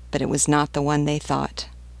them, but it was not the one they thought.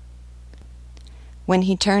 When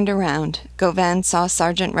he turned around, Gauvin saw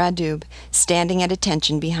Sergeant Radoub standing at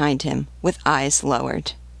attention behind him, with eyes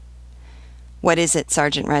lowered. "What is it,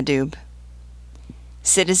 Sergeant Radoub?"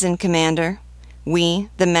 "Citizen Commander, we,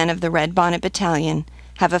 the men of the Red Bonnet Battalion,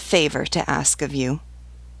 have a favor to ask of you."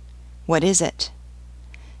 "What is it?"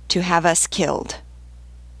 "To have us killed."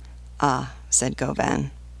 "Ah," said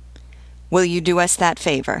Gauvin. "Will you do us that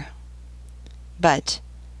favor?" "But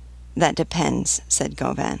that depends," said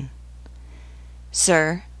Gauvin.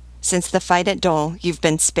 "Sir, since the fight at Dole, you've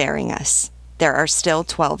been sparing us. There are still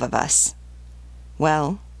 12 of us."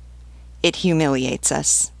 "Well?" "It humiliates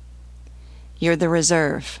us." "You're the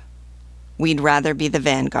reserve." "We'd rather be the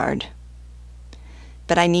vanguard."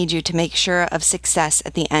 "But I need you to make sure of success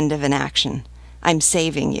at the end of an action. I'm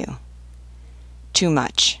saving you." "Too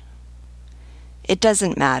much." "It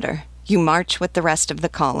doesn't matter. You march with the rest of the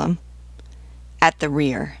column." "At the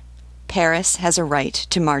rear. Paris has a right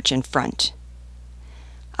to march in front."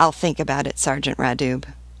 "I'll think about it, Sergeant Radoub."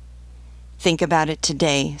 "Think about it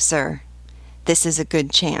today, sir. This is a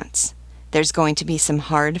good chance. There's going to be some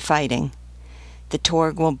hard fighting. The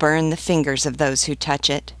Tourgue will burn the fingers of those who touch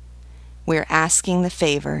it. We're asking the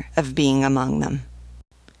favor of being among them."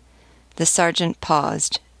 The sergeant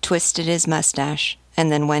paused, twisted his mustache,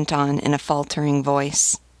 and then went on in a faltering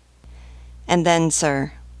voice. "And then,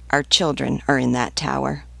 sir, our children are in that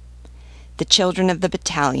tower. The children of the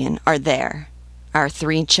battalion are there, our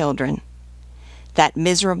 3 children. That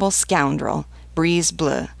miserable scoundrel, Brise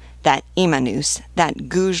Bleu, that Imanus, that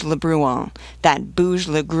Gouge le Bruant, that Bouge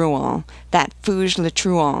le Gruant, that Fouge le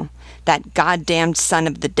Truand, that goddamned son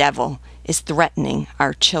of the devil, is threatening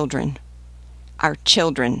our children. Our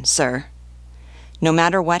children, sir. No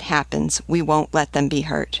matter what happens, we won't let them be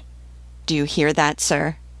hurt. Do you hear that,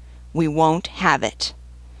 sir? We won't have it.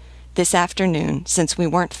 This afternoon, since we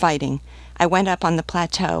weren't fighting, I went up on the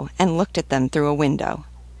plateau and looked at them through a window.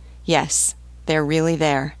 Yes, they're really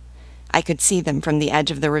there. I could see them from the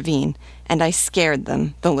edge of the ravine, and I scared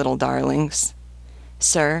them, the little darlings.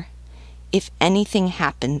 Sir, if anything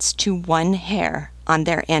happens to one hair on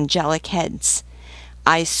their angelic heads,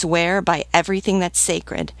 I swear by everything that's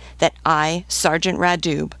sacred that I, Sergeant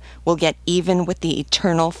Radoub, will get even with the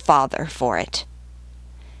Eternal Father for it.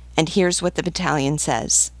 And here's what the battalion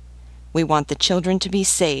says. We want the children to be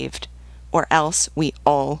saved, or else we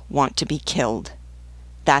all want to be killed.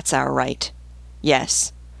 That's our right.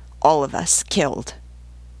 Yes, all of us killed.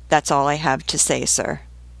 That's all I have to say, sir."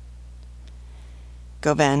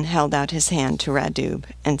 Gauvin held out his hand to Radoub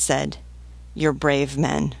and said, "You're brave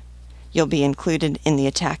men. You'll be included in the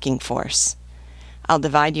attacking force. I'll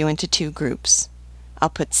divide you into 2 groups. I'll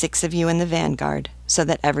put 6 of you in the vanguard, so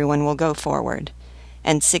that everyone will go forward,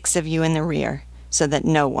 and 6 of you in the rear, so that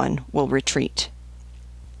no one will retreat.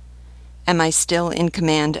 Am I still in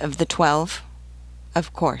command of the 12?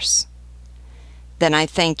 Of course. Then I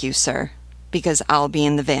thank you, sir, because I'll be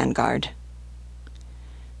in the vanguard.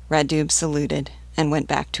 Radub saluted and went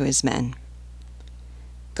back to his men.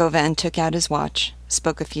 Gauvin took out his watch,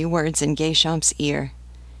 spoke a few words in Guéchamp's ear,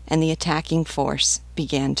 and the attacking force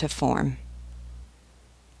began to form.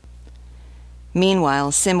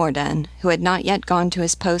 Meanwhile, Simordan, who had not yet gone to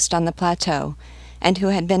his post on the plateau, and who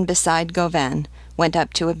had been beside Gauvin, went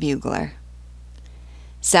up to a bugler.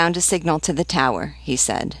 "Sound a signal to the tower," he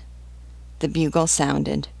said. The bugle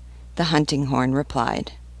sounded. The hunting horn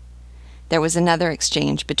replied. There was another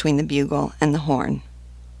exchange between the bugle and the horn.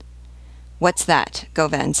 "What's that?"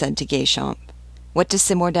 Gauvin said to Guéchamp. "What does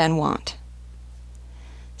Simordan want?"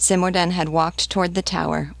 Simordan had walked toward the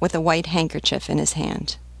tower with a white handkerchief in his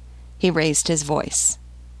hand. He raised his voice.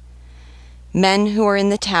 "Men who are in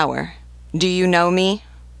the tower, do you know me?"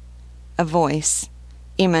 A voice,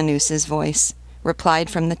 I-VIII's voice, replied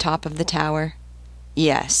from the top of the tower,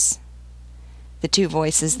 "Yes." The two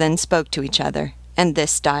voices then spoke to each other, and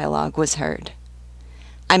this dialogue was heard.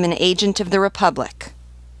 "I'm an agent of the Republic."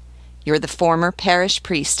 "You're the former parish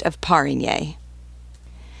priest of Parigny."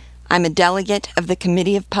 "I'm a delegate of the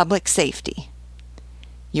Committee of Public Safety."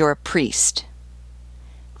 "You're a priest."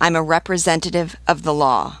 "I'm a representative of the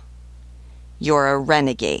law." "You're a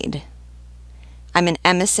renegade." "I'm an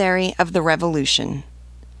emissary of the revolution."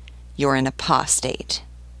 "You're an apostate."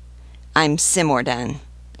 "I'm Simordan."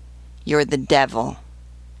 "You're the devil."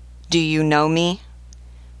 "Do you know me?"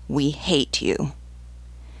 "We hate you."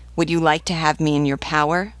 "Would you like to have me in your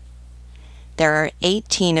power?" "There are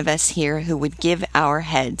 18 of us here who would give our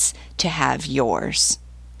heads to have yours."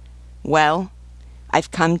 "Well, I've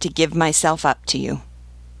come to give myself up to you."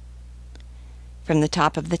 From the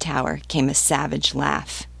top of the tower came a savage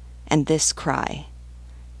laugh, and this cry,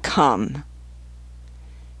 "Come!"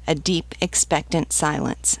 A deep, expectant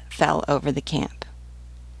silence fell over the camp.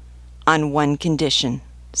 "On one condition,"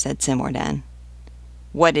 said Simordan.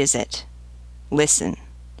 "What is it?" "Listen.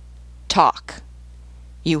 Talk.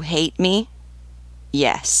 You hate me?"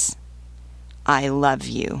 "Yes." "I love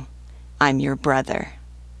you. I'm your brother."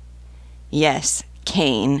 "Yes,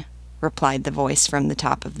 Cain," replied the voice from the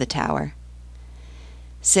top of the tower.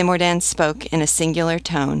 Simordan spoke in a singular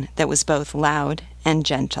tone that was both loud and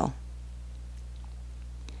gentle.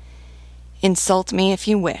 "Insult me if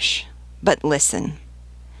you wish, but listen.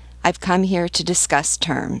 I've come here to discuss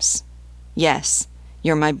terms. Yes,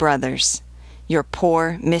 you're my brothers. You're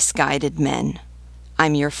poor, misguided men.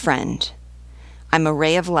 I'm your friend. I'm a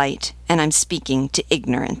ray of light, and I'm speaking to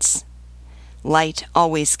ignorance. Light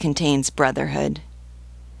always contains brotherhood.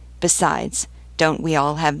 Besides, don't we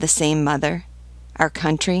all have the same mother, our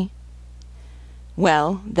country?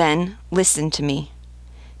 Well, then, listen to me.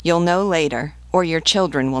 You'll know later, or your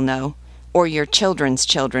children will know, or your children's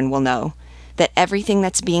children will know, that everything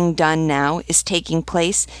that's being done now is taking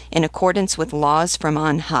place in accordance with laws from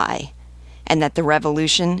on high, and that the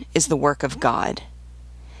revolution is the work of God.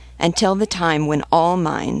 Until the time when all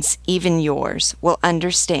minds, even yours, will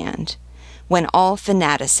understand, when all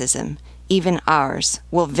fanaticism, even ours,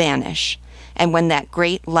 will vanish, and when that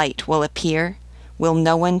great light will appear, will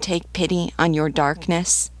no one take pity on your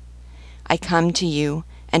darkness? I come to you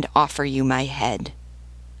and offer you my head.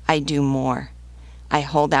 I do more. I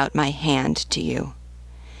hold out my hand to you.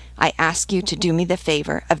 I ask you to do me the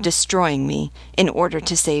favor of destroying me in order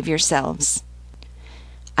to save yourselves.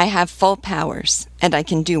 I have full powers, and I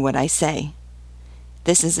can do what I say.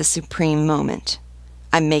 This is a supreme moment.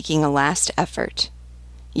 I'm making a last effort.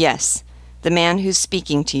 Yes, the man who's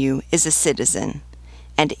speaking to you is a citizen,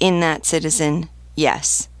 and in that citizen,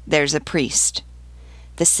 yes, there's a priest.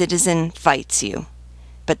 The citizen fights you,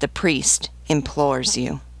 but the priest implores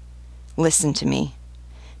you. Listen to me.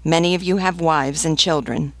 Many of you have wives and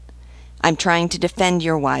children. I'm trying to defend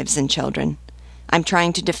your wives and children. I'm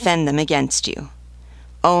trying to defend them against you.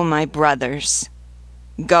 Oh, my brothers!"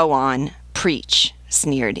 "Go on, preach,"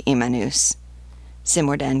 sneered I-VIII.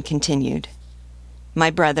 Simordan continued.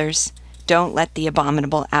 "My brothers, don't let the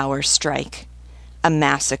abominable hour strike. A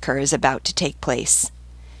massacre is about to take place.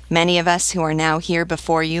 Many of us who are now here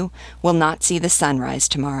before you will not see the sunrise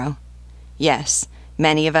tomorrow. Yes,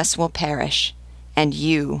 many of us will perish, and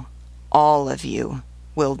you, all of you,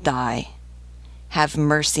 will die. Have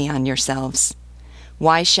mercy on yourselves.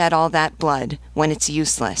 Why shed all that blood when it's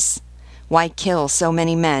useless? Why kill so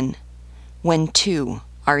many men when 2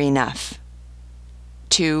 are enough?"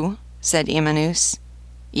 "2?" said I-VIII.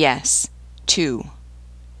 "Yes, 2.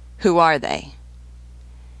 Who are they?"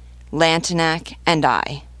 Lantenac and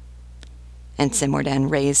I." And Simordan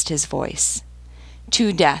raised his voice.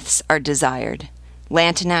 "Two deaths are desired,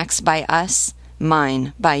 Lantenac's by us,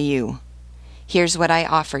 mine by you. Here's what I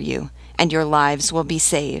offer you, and your lives will be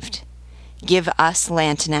saved. Give us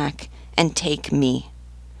Lantenac, and take me.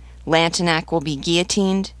 Lantenac will be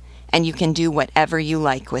guillotined, and you can do whatever you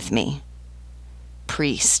like with me."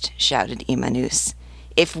 "Priest," shouted I-VIII,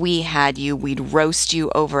 "if we had you, we'd roast you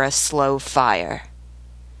over a slow fire."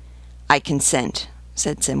 "I consent,"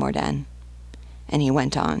 said Simordan. And he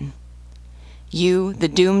went on. "You, the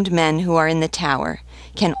doomed men who are in the tower,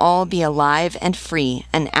 can all be alive and free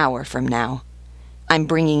an hour from now. I'm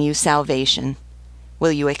bringing you salvation.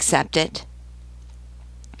 Will you accept it?"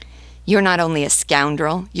 "You're not only a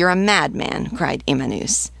scoundrel, you're a madman," cried I-VIII.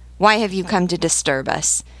 "Why have you come to disturb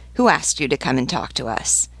us? Who asked you to come and talk to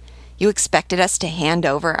us? You expected us to hand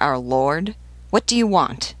over our lord? What do you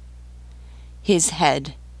want?" "His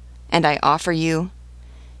head, and I offer you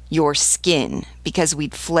your skin, because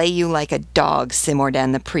we'd flay you like a dog,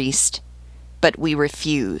 Simordan the priest. But we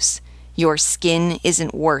refuse. Your skin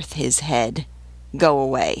isn't worth his head. Go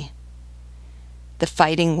away. The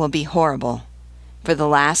fighting will be horrible. For the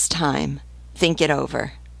last time, think it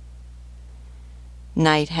over."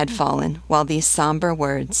 Night had fallen while these somber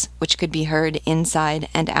words, which could be heard inside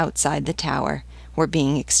and outside the tower, were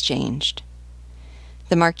being exchanged.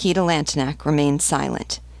 The Marquis de Lantenac remained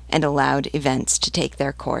silent and allowed events to take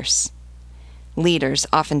their course. Leaders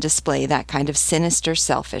often display that kind of sinister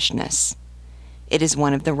selfishness. It is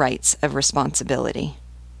one of the rights of responsibility.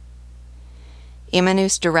 I-VIII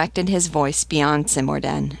directed his voice beyond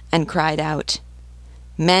Simordan and cried out,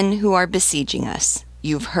 "Men who are besieging us,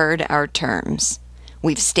 you've heard our terms.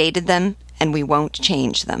 We've stated them, and we won't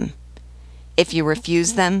change them. If you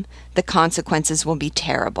refuse them, the consequences will be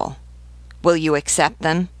terrible. Will you accept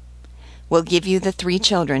them? We'll give you the 3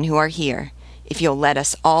 children who are here, if you'll let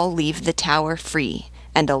us all leave the tower free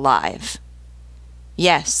and alive."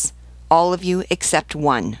 "Yes, all of you except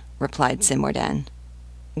one," replied Simordan.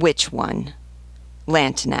 "Which one?"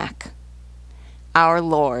 "Lantenac." "Our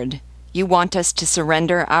lord. You want us to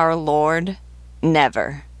surrender our lord?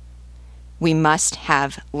 Never. We must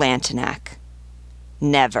have Lantenac.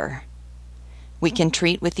 Never. We can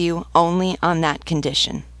treat with you only on that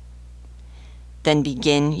condition." "Then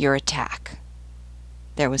begin your attack."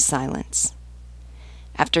 There was silence.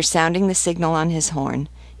 After sounding the signal on his horn,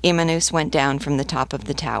 I-VIII went down from the top of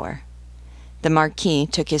the tower. The Marquis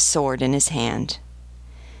took his sword in his hand.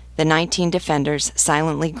 The 19 defenders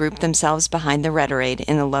silently grouped themselves behind the retirade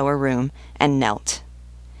in the lower room and knelt.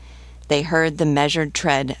 They heard the measured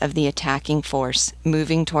tread of the attacking force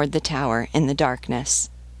moving toward the tower in the darkness.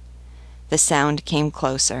 The sound came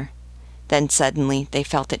closer. Then suddenly they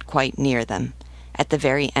felt it quite near them, at the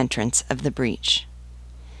very entrance of the breach.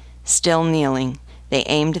 Still kneeling, they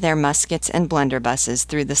aimed their muskets and blunderbusses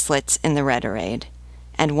through the slits in the retirade,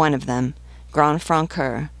 and one of them, Grand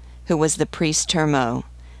Francoeur, who was the priest Termeau,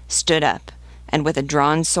 stood up, and with a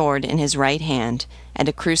drawn sword in his right hand and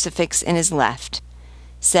a crucifix in his left,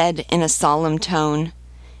 said in a solemn tone,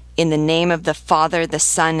 "In the name of the Father, the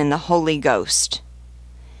Son, and the Holy Ghost."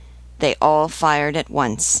 They all fired at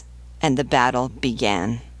once, and the battle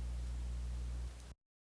began.